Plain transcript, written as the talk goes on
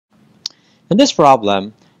In this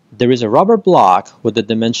problem, there is a rubber block with a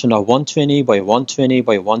dimension of 120 by 120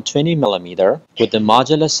 by 120 millimeter with the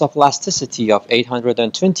modulus of elasticity of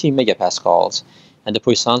 820 megapascals and the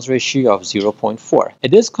Poisson's ratio of 0.4.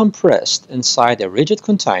 It is compressed inside a rigid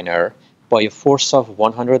container by a force of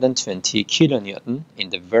 120 kilonewton in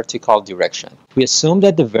the vertical direction. We assume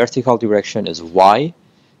that the vertical direction is y,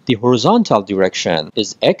 the horizontal direction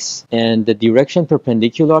is x, and the direction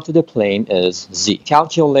perpendicular to the plane is z.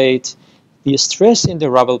 Calculate the stress in the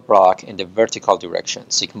rubber block in the vertical direction,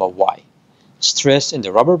 sigma y. Stress in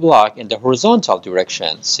the rubber block in the horizontal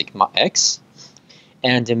direction, sigma x.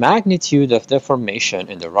 And the magnitude of deformation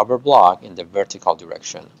in the rubber block in the vertical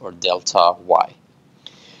direction, or delta y.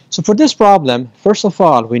 So for this problem, first of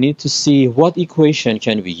all, we need to see what equation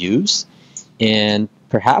can we use, and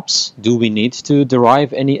perhaps do we need to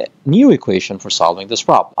derive any new equation for solving this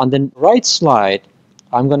problem. On the right slide,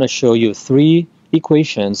 I'm going to show you three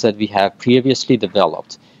equations that we have previously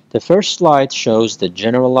developed. The first slide shows the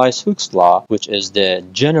generalized Hooke's law, which is the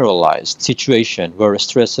generalized situation where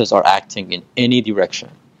stresses are acting in any direction.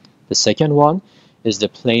 The second one is the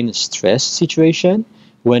plane stress situation,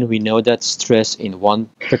 when we know that stress in one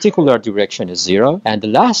particular direction is zero. And the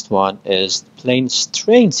last one is plane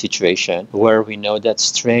strain situation, where we know that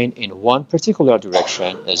strain in one particular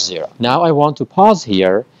direction is zero. Now I want to pause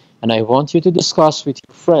here, and I want you to discuss with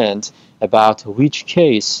your friend about which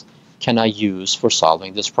case can I use for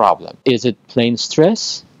solving this problem. Is it plane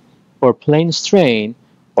stress or plane strain,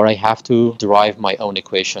 or I have to derive my own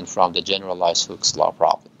equation from the generalized Hooke's law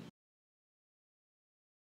problem?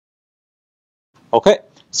 Okay,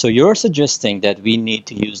 so you're suggesting that we need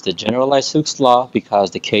to use the generalized Hooke's law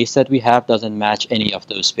because the case that we have doesn't match any of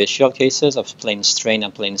those special cases of plane strain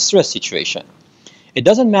and plane stress situation. It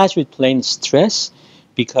doesn't match with plane stress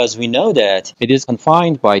because we know that it is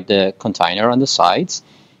confined by the container on the sides,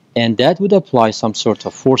 and that would apply some sort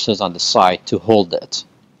of forces on the side to hold it.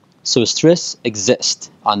 So stress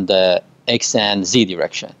exists on the x and z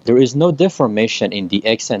direction. There is no deformation in the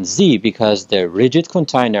x and z because the rigid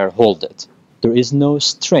container holds it. There is no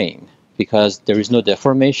strain because there is no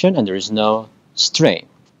deformation and there is no strain,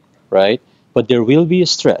 right? But there will be a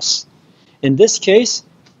stress. In this case,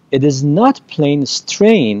 it is not plane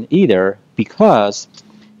strain either, because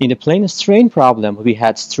in the plane strain problem, we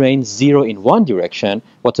had strain 0 in one direction.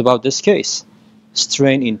 What about this case?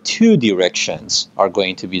 Strain in two directions are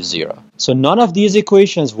going to be 0. So none of these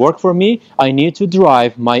equations work for me. I need to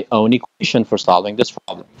derive my own equation for solving this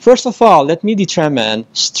problem. First of all, let me determine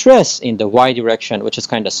stress in the y direction, which is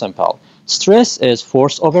kind of simple. Stress is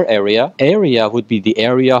force over area. Area would be the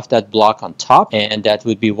area of that block on top, and that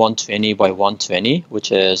would be 120 by 120,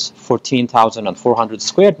 which is 14,400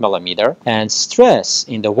 squared millimeter. And stress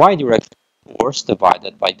in the y direction, force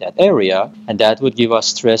divided by that area, and that would give us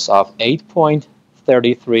stress of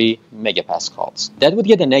 8.33 megapascals. That would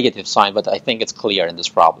get a negative sign, but I think it's clear in this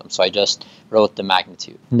problem, so I just wrote the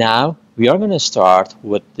magnitude. Now we are going to start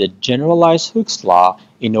with the generalized Hooke's law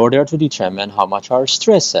in order to determine how much our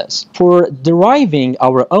stress is. For deriving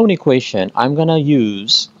our own equation, I'm going to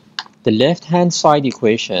use the left-hand side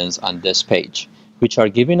equations on this page, which are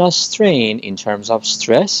giving us strain in terms of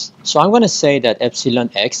stress. So I'm going to say that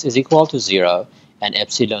epsilon x is equal to 0 and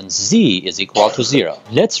epsilon z is equal to 0.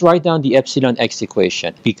 Let's write down the epsilon x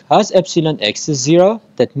equation. Because epsilon x is 0,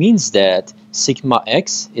 that means that sigma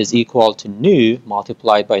x is equal to nu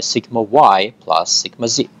multiplied by sigma y plus sigma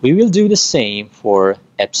z. We will do the same for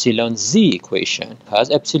epsilon z equation.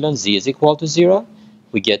 Because epsilon z is equal to 0,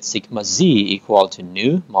 we get sigma z equal to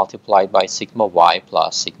nu multiplied by sigma y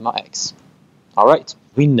plus sigma x. All right.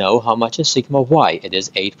 We know how much is sigma y. It is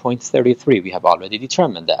 8.33. We have already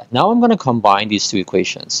determined that. Now I'm going to combine these two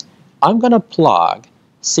equations. I'm going to plug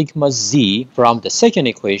sigma z from the second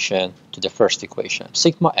equation to the first equation.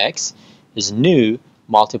 Sigma x is nu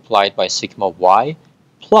multiplied by sigma y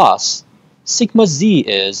plus sigma z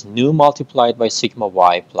is nu multiplied by sigma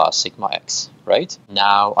y plus sigma x, right?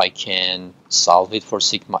 Now I can solve it for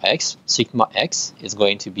sigma x. Sigma x is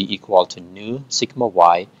going to be equal to nu sigma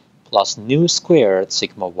y plus nu squared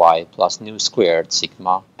sigma y plus nu squared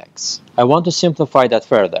sigma x. I want to simplify that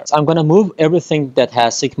further. So I'm going to move everything that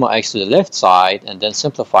has sigma x to the left side and then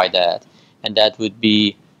simplify that. And that would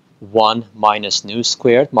be 1 minus nu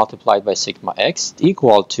squared multiplied by sigma x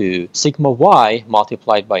equal to sigma y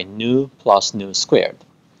multiplied by nu plus nu squared.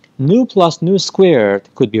 Nu plus nu squared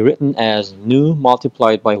could be written as nu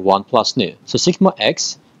multiplied by 1 plus nu. So sigma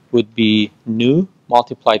x would be nu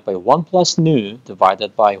multiplied by 1 plus nu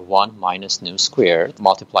divided by 1 minus nu squared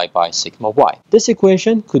multiplied by sigma y. This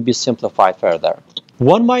equation could be simplified further.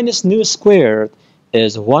 1 minus nu squared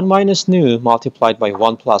is 1 minus nu multiplied by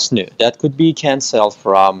 1 plus nu. That could be canceled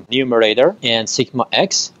from numerator, and sigma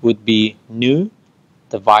x would be nu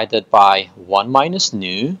divided by 1 minus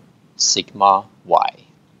nu sigma y.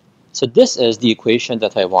 So this is the equation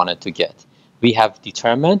that I wanted to get. We have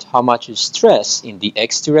determined how much is stress in the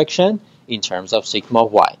x direction in terms of sigma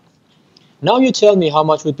y. Now you tell me how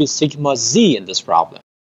much would be sigma z in this problem.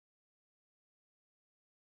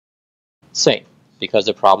 Same, because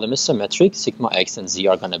the problem is symmetric, sigma x and z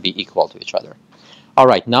are going to be equal to each other.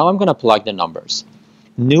 Alright, now I'm going to plug the numbers.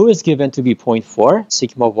 Nu is given to be 0.4,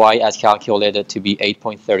 sigma y as calculated to be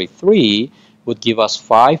 8.33 would give us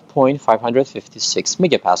 5.556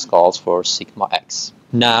 megapascals for sigma x.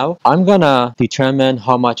 Now, I'm gonna determine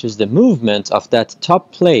how much is the movement of that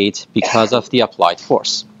top plate because of the applied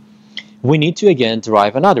force. We need to again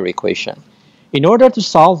derive another equation. In order to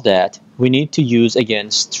solve that, we need to use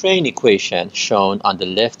again strain equation shown on the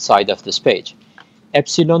left side of this page.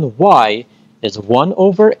 Epsilon y is 1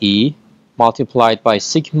 over e multiplied by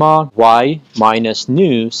sigma y minus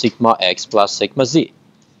nu sigma x plus sigma z.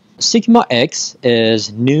 Sigma x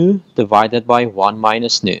is nu divided by 1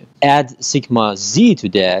 minus nu. Add sigma z to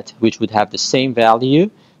that, which would have the same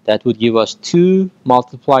value. That would give us 2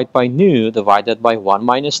 multiplied by nu divided by 1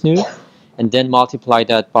 minus nu. And then multiply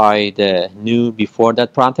that by the nu before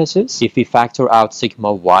that parenthesis. If we factor out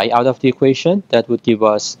sigma y out of the equation, that would give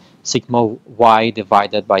us sigma y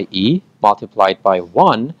divided by e multiplied by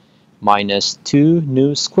 1 minus 2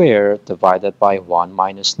 nu squared divided by 1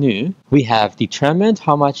 minus nu. We have determined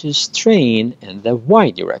how much is strain in the y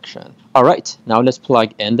direction. Alright, now let's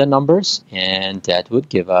plug in the numbers, and that would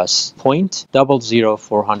give us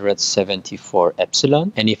 0.00474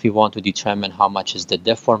 epsilon. And if we want to determine how much is the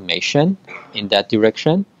deformation in that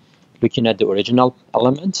direction, looking at the original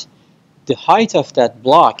element, the height of that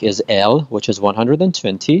block is L, which is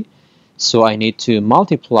 120. So I need to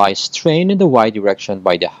multiply strain in the y direction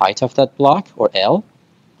by the height of that block, or L,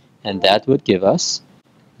 and that would give us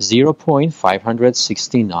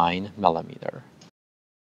 0.569 millimeter.